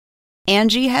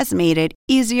Angie has made it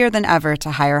easier than ever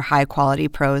to hire high-quality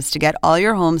pros to get all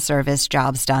your home service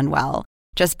jobs done well.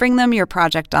 Just bring them your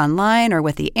project online or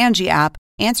with the Angie app,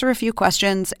 answer a few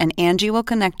questions, and Angie will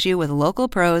connect you with local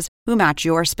pros who match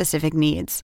your specific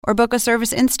needs. Or book a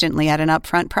service instantly at an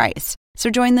upfront price. So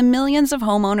join the millions of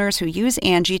homeowners who use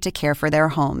Angie to care for their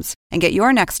homes and get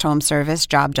your next home service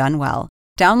job done well.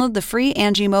 Download the free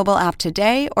Angie mobile app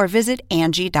today or visit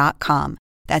Angie.com.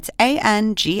 That's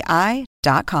ANGI.com.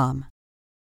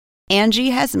 Angie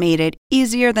has made it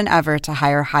easier than ever to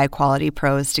hire high-quality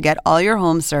pros to get all your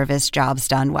home service jobs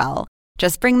done well.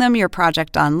 Just bring them your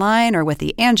project online or with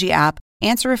the Angie app,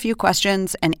 answer a few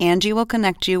questions, and Angie will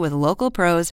connect you with local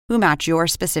pros who match your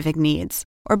specific needs.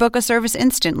 Or book a service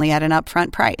instantly at an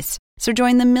upfront price. So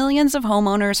join the millions of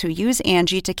homeowners who use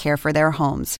Angie to care for their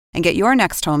homes and get your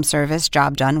next home service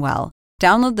job done well.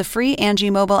 Download the free Angie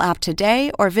mobile app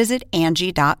today or visit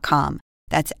Angie.com.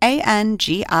 That's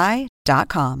ANGI.com.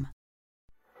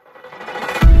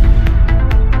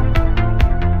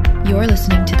 You're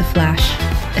listening to The Flash.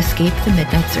 Escape the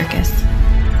Midnight Circus.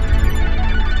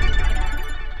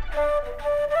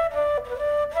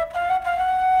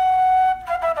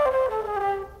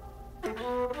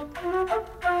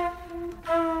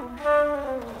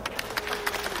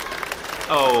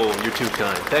 Oh, you're too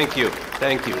kind. Thank you.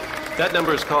 Thank you. That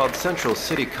number is called Central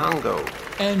City Congo.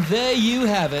 And there you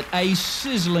have it, a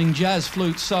sizzling jazz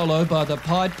flute solo by the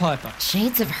Pied Piper.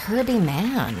 Shades of Herbie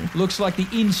Mann. Looks like the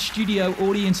in-studio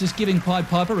audience is giving Pied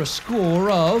Piper a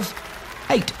score of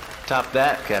 8. Top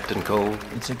that, Captain Cold.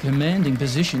 It's a commanding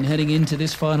position heading into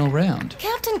this final round.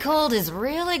 Captain Cold is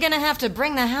really gonna have to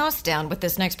bring the house down with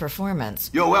this next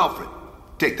performance. Yo, Alfred,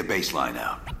 take the bass line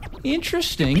out.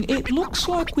 Interesting. It looks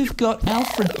like we've got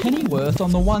Alfred Pennyworth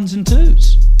on the 1s and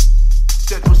 2s.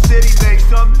 Central City, make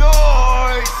some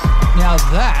noise! Now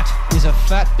that is a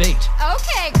fat beat.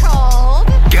 Okay, Cold.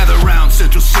 Gather round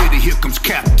Central City, here comes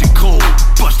Captain Cold.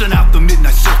 Busting out the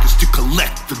Midnight Circus to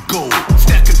collect the gold.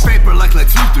 Stacking paper like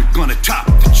Lex Luthor, gonna top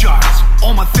the charts.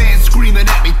 All my fans screaming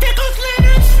at me, Pickles,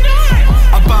 Leonard, Snark!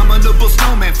 Abominable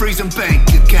snowman freezing bank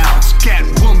accounts.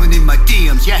 Catwoman in my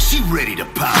DMs, yeah, she ready to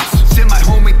pounce. Send my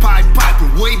homie Pied Piper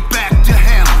way back to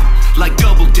Hamlin. Like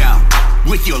Double Down,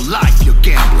 with your life you're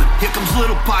gambling. Here comes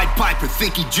little Pied Piper,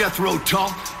 think he Jethro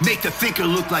Tull. Make the thinker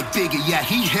look like Biggie, yeah,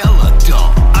 he hella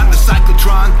dull. I'm the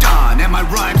Cyclotron Don, and my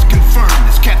rhymes confirm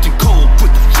this. Captain Cold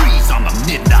put the freeze on the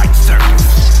Midnight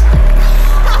Circus.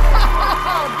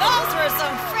 Those were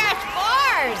some fresh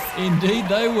bars. Indeed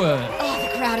they were. Oh,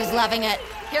 the crowd is loving it.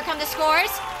 Here come the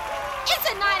scores. It's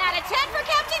a 9 out of 10 for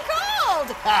Captain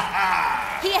Cold.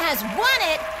 He has won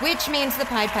it, which means the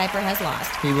Pied Piper has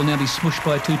lost. He will now be smushed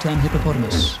by a 2-ton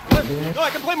hippopotamus. No, I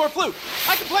can play more flute.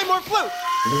 I can play more flute.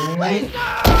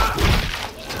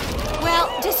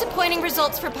 Well, disappointing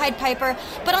results for Pied Piper,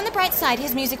 but on the bright side,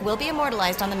 his music will be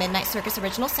immortalized on the Midnight Circus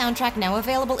original soundtrack, now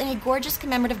available in a gorgeous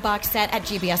commemorative box set at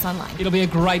GBS Online. It'll be a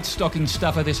great stocking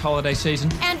stuffer this holiday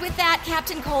season. And with that,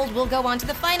 Captain Cold will go on to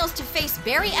the finals to face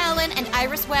Barry Allen and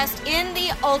Iris West in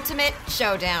the ultimate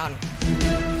showdown.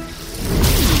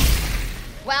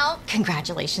 Well,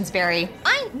 congratulations, Barry.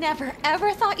 I never,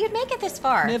 ever thought you'd make it this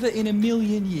far. Never in a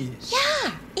million years.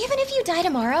 Yeah, even if you die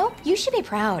tomorrow, you should be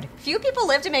proud. Few people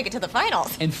live to make it to the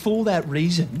finals. And for that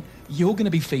reason, you're going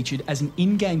to be featured as an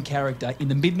in-game character in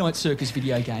the Midnight Circus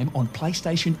video game on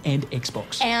PlayStation and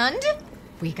Xbox. And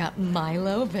we got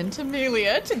Milo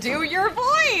Ventimiglia to do your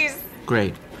voice.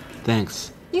 Great.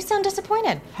 Thanks. You sound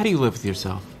disappointed. How do you live with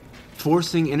yourself?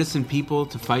 Forcing innocent people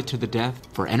to fight to the death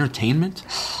for entertainment?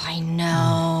 I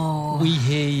know. We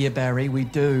hear you, Barry, we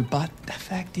do. But the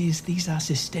fact is, these are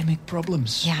systemic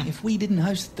problems. Yeah. If we didn't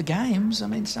host the games,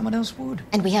 someone else would.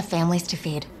 And we have families to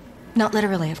feed. Not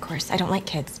literally, of course. I don't like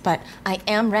kids, but I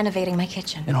am renovating my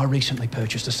kitchen. And I recently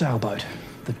purchased a sailboat.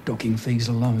 The docking fees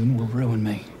alone will ruin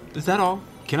me. Is that all?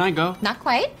 Can I go? Not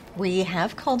quite. We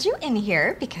have called you in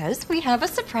here because we have a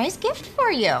surprise gift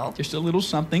for you. Just a little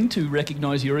something to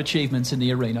recognize your achievements in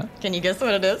the arena. Can you guess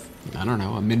what it is? I don't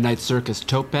know, a Midnight Circus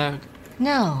tote bag?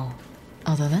 No.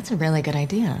 Although that's a really good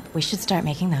idea. We should start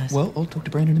making those. Well, I'll talk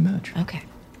to Brandon and Merge. Okay.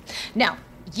 Now,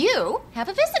 you have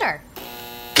a visitor.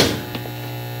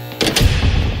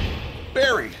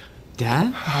 Barry!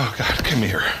 Dad? Oh, God, come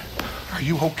here. Are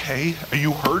you okay? Are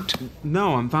you hurt?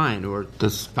 No, I'm fine, or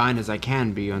as fine as I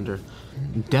can be under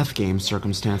death game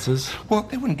circumstances. Well,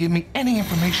 they wouldn't give me any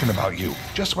information about you.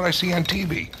 Just what I see on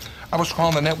TV. I was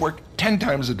calling the network 10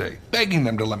 times a day, begging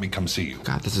them to let me come see you.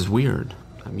 God, this is weird.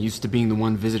 I'm used to being the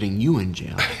one visiting you in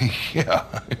jail. Yeah.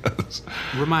 Yes.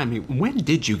 Remind me, when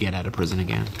did you get out of prison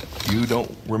again? You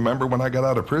don't remember when I got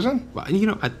out of prison? Well,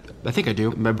 I think I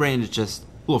do. My brain is just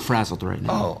little frazzled right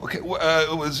now. Oh, okay.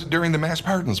 It was during the mass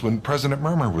pardons when President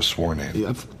Murmur was sworn in. Yeah,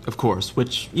 of course,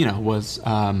 which, was,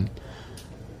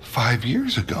 5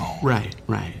 years ago. Right.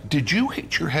 Did you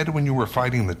hit your head when you were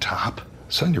fighting the top?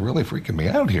 Son, you're really freaking me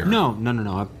out here. No.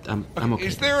 I'm okay.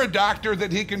 Is there a doctor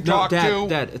that he can talk Dad, to?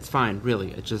 Dad, it's fine,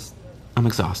 really. I'm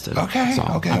exhausted. Okay, That's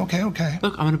all. okay.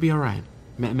 Look, I'm gonna be all right.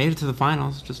 Made it to the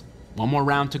finals. Just one more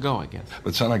round to go, I guess.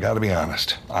 But son, I gotta be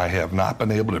honest. I have not been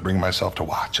able to bring myself to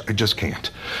watch. I just can't.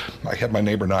 I had my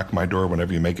neighbor knock my door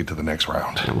whenever you make it to the next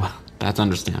round. Yeah, well, that's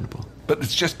understandable. But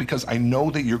it's just because I know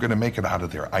that you're gonna make it out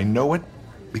of there. I know it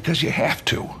because you have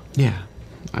to. Yeah,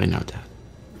 I know, Dad.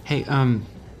 Hey,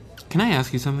 can I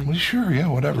ask you something? Well, sure, yeah,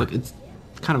 whatever. Look, it's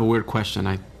kind of a weird question,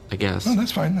 I guess. No,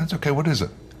 that's fine. That's okay. What is it?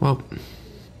 Well,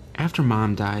 after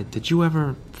Mom died, did you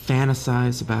ever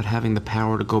fantasize about having the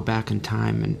power to go back in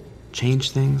time and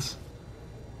change things?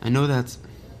 I know that's...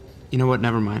 You know what?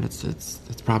 Never mind. It's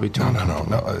probably too uncomfortable.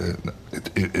 No.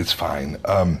 It's fine.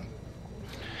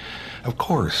 Of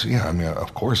course, yeah. I mean,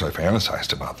 of course I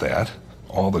fantasized about that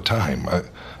all the time.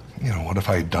 What if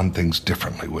I had done things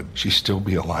differently? Would she still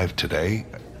be alive today?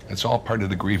 It's all part of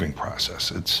the grieving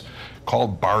process. It's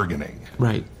called bargaining.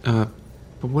 Right. But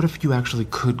what if you actually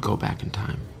could go back in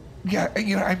time? Yeah,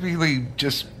 I really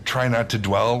just try not to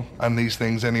dwell on these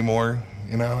things anymore.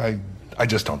 I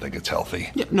just don't think it's healthy.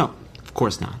 Yeah, no, of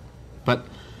course not. But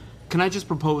can I just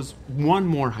propose one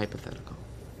more hypothetical?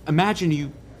 Imagine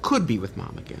you could be with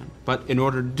Mom again, but in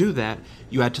order to do that,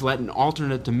 you had to let an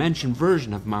alternate dimension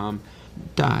version of Mom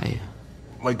die.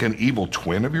 Like an evil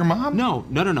twin of your mom? No,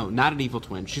 not an evil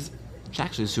twin. She's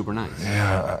actually super nice.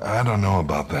 Yeah, I don't know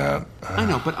about that. I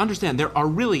know, but understand, there are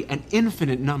really an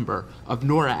infinite number of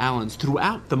Nora Allens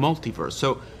throughout the multiverse.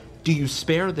 So, do you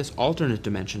spare this alternate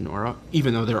dimension Nora,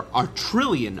 even though there are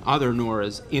trillion other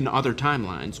Noras in other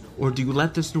timelines? Or do you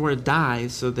let this Nora die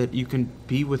so that you can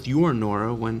be with your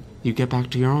Nora when you get back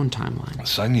to your own timeline?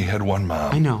 Son, you had one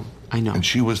mom. I know. And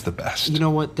she was the best. You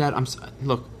know what, Dad?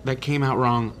 Look, that came out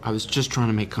wrong. I was just trying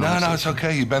to make conversation. No, it's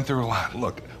okay. You've been through a lot.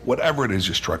 Look, whatever it is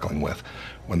you're struggling with,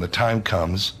 when the time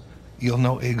comes, you'll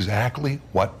know exactly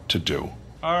what to do.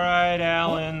 All right,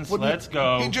 Allens, let's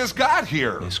go. He just got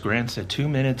here. Miss Grant said 2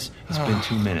 minutes. It's been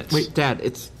 2 minutes. Wait, Dad,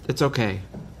 it's okay.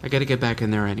 I gotta get back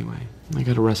in there anyway. I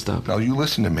gotta rest up. Now, you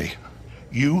listen to me.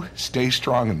 You stay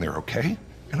strong in there, okay?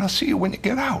 And I'll see you when you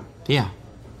get out. Yeah.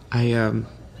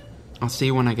 I'll see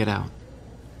you when I get out.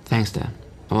 Thanks, Dad.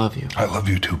 I love you. I love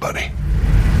you too, buddy.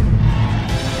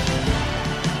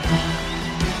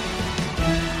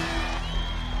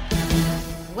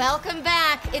 Welcome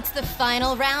back. It's the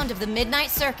final round of the Midnight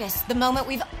Circus, the moment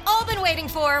we've all been waiting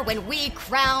for when we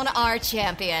crown our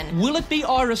champion. Will it be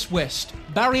Iris West,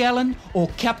 Barry Allen, or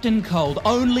Captain Cold?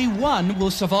 Only one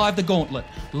will survive the gauntlet.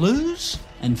 Lose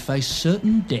and face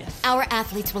certain death. Our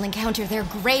athletes will encounter their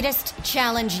greatest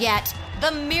challenge yet.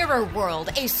 The Mirror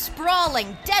World, a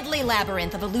sprawling, deadly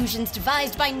labyrinth of illusions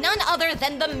devised by none other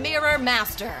than the Mirror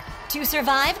Master. To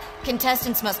survive,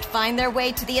 contestants must find their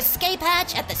way to the escape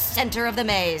hatch at the center of the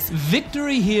maze.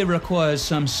 Victory here requires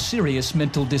some serious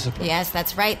mental discipline. Yes,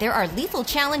 that's right. There are lethal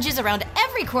challenges around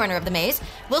every corner of the maze.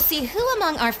 We'll see who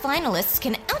among our finalists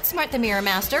can outsmart the Mirror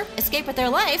Master, escape with their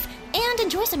life, and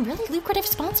enjoy some really lucrative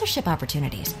sponsorship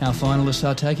opportunities. Our finalists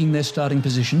are taking their starting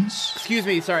positions. Excuse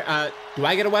me, sorry, do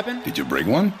I get a weapon? Did you bring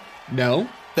one? No.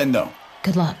 Then no.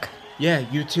 Good luck. Yeah,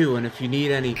 you too, and if you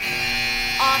need any...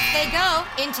 Off they go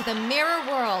into the Mirror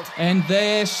World. And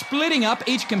they're splitting up,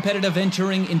 each competitor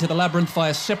venturing into the labyrinth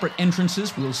via separate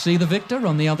entrances. We'll see the victor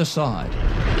on the other side.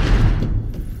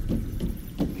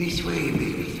 This way,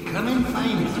 baby. Come and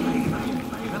find us.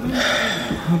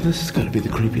 Oh, this has got to be the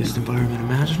creepiest environment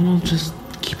imaginable. Just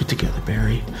keep it together,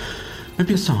 Barry.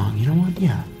 Maybe a song, you know what?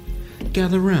 Yeah.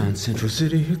 Gather round, Central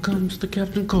City, here comes the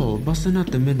Captain Cold, busting out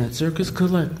the Midnight Circus,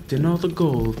 collecting all the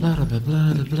gold, blah, blah, blah,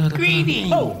 blah, blah, blah.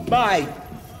 Greetings! Oh, my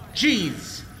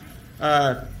jeez.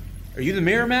 Are you the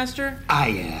Mirror Master? I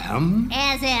am.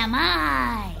 As am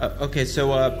I. Okay,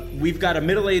 so, we've got a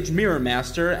middle-aged Mirror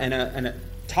Master and a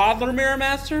toddler Mirror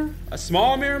Master? A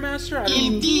small Mirror Master?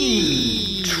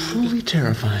 Indeed. Truly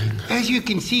terrifying. As you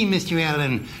can see, Mr.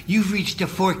 Allen, you've reached a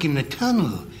fork in the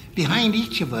tunnel. Behind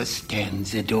each of us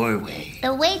stands a doorway.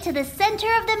 The way to the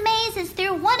center of the maze is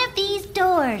through one of these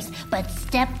doors, but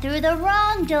step through the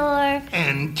wrong door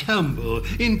and tumble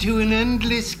into an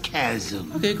endless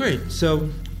chasm. Okay, great. So,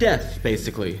 death,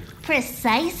 basically.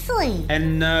 Precisely.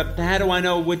 And how do I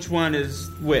know which one is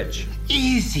which?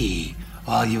 Easy.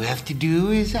 All you have to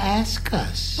do is ask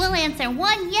us. We'll answer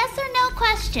one yes or no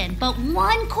question, but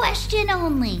one question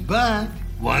only. But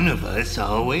one of us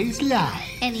always lies.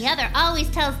 And the other always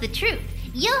tells the truth.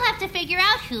 You'll have to figure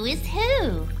out who is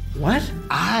who. What?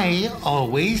 I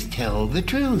always tell the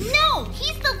truth. No,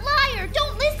 he's the liar.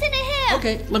 Don't listen to him.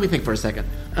 Okay, let me think for a second.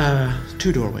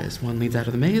 2 doorways. One leads out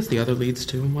of the maze, the other leads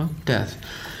to, well, death.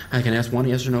 I can ask one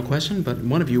yes or no question, but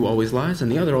one of you always lies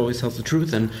and the other always tells the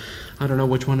truth, and I don't know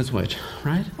which one is which,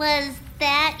 right? Was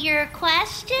that your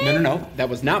question? No. That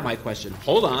was not my question.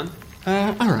 Hold on.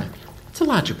 All right. It's a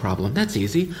logic problem. That's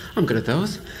easy. I'm good at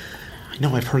those. I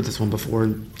know I've heard this one before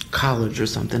in college or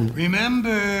something.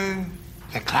 Remember,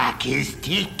 the clock is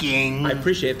ticking. I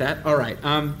appreciate that. All right.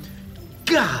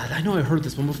 God, I know I heard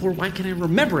this one before. Why can't I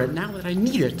remember it now that I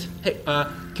need it? Hey,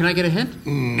 can I get a hint?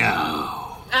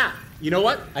 No. You know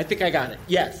what? I think I got it.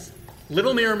 Yes.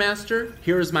 Little Mirror Master,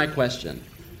 here is my question.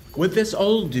 Would this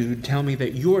old dude tell me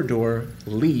that your door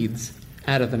leads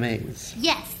out of the maze?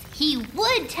 Yes, he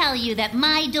would tell you that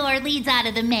my door leads out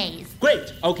of the maze.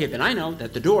 Great. Okay, then I know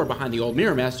that the door behind the old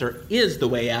Mirror Master is the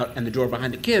way out, and the door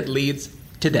behind the kid leads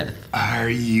to death. Are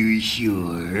you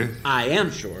sure? I am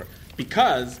sure.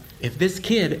 Because if this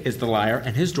kid is the liar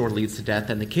and his door leads to death,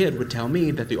 then the kid would tell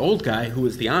me that the old guy, who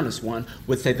is the honest one,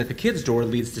 would say that the kid's door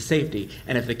leads to safety.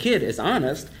 And if the kid is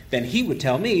honest, then he would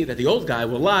tell me that the old guy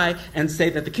will lie and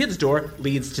say that the kid's door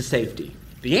leads to safety.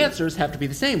 The answers have to be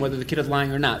the same whether the kid is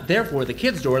lying or not. Therefore, the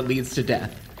kid's door leads to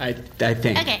death, I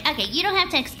think. Okay, you don't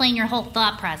have to explain your whole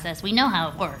thought process. We know how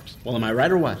it works. Well, am I right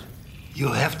or what?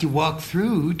 You'll have to walk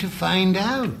through to find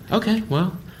out. Okay,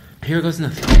 well, here goes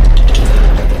nothing.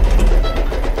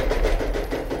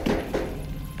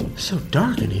 So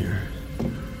dark in here.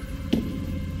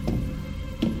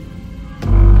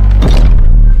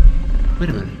 Wait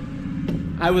a minute.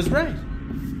 I was right.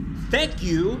 Thank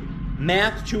you,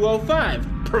 Math 205.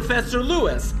 Professor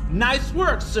Lewis. Nice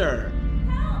work, sir.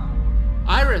 Help!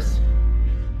 Iris.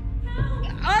 Help!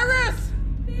 Iris!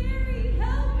 Barry,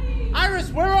 help me!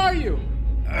 Iris, where are you?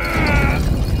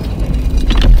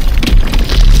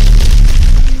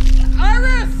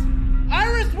 Iris!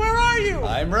 Iris, where are you?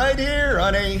 I'm right here,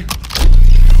 honey.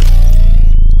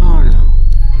 Oh, no.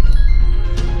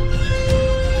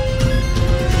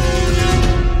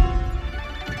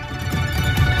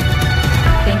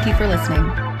 Thank you for listening.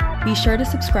 Be sure to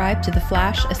subscribe to The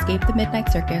Flash Escape the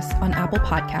Midnight Circus on Apple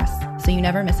Podcasts so you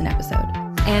never miss an episode.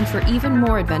 And for even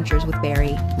more adventures with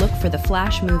Barry, look for The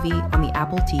Flash movie on the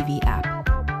Apple TV app.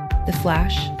 The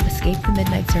Flash Escape the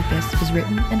Midnight Circus was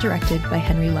written and directed by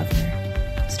Henry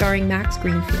Lovner, starring Max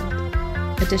Greenfield.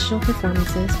 Additional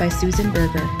performances by Susan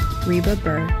Berger, Reba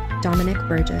Burr, Dominic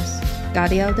Burgess,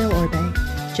 Gadiel Del Orbe,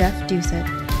 Jeff Doucette,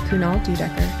 Kunal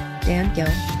Dudecker, Dan Gill,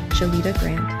 Shalita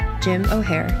Grant, Jim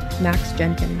O'Hare, Max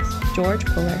Jenkins, George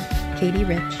Puller, Katie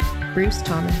Rich, Bruce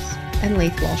Thomas, and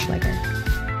Laith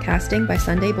Walschlager. Casting by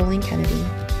Sunday Bowling Kennedy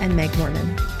and Meg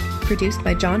Mormon. Produced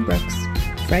by John Brooks,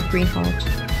 Fred Greenhalgh,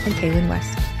 and Kaylin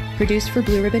West. Produced for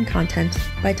Blue Ribbon Content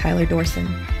by Tyler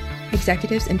Dorson.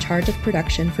 Executives in charge of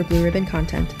production for Blue Ribbon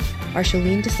Content are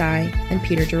Shalene Desai and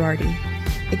Peter Girardi.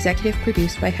 Executive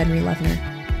produced by Henry Lovner.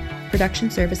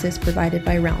 Production services provided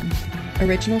by Realm.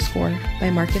 Original score by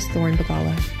Marcus Thorne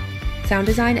Bagala. Sound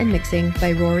design and mixing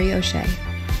by Rory O'Shea.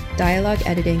 Dialogue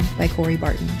editing by Corey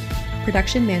Barton.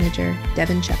 Production manager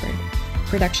Devin Shepard.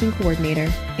 Production coordinator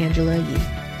Angela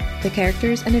Yee. The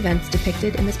characters and events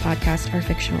depicted in this podcast are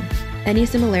fictional. Any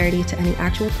similarity to any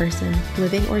actual person,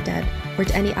 living or dead, or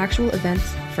to any actual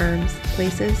events, firms,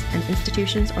 places, and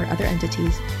institutions or other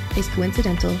entities is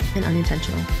coincidental and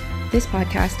unintentional. This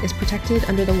podcast is protected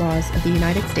under the laws of the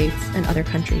United States and other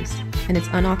countries, and its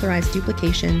unauthorized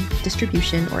duplication,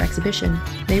 distribution, or exhibition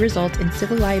may result in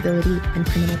civil liability and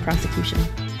criminal prosecution.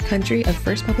 Country of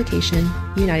first publication,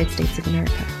 United States of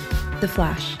America. The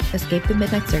Flash, Escape the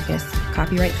Midnight Circus,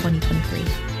 copyright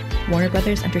 2023. Warner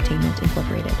Brothers Entertainment,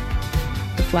 Incorporated.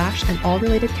 The Flash and all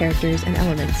related characters and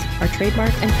elements are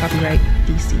trademark and copyright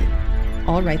DC.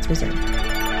 All rights reserved.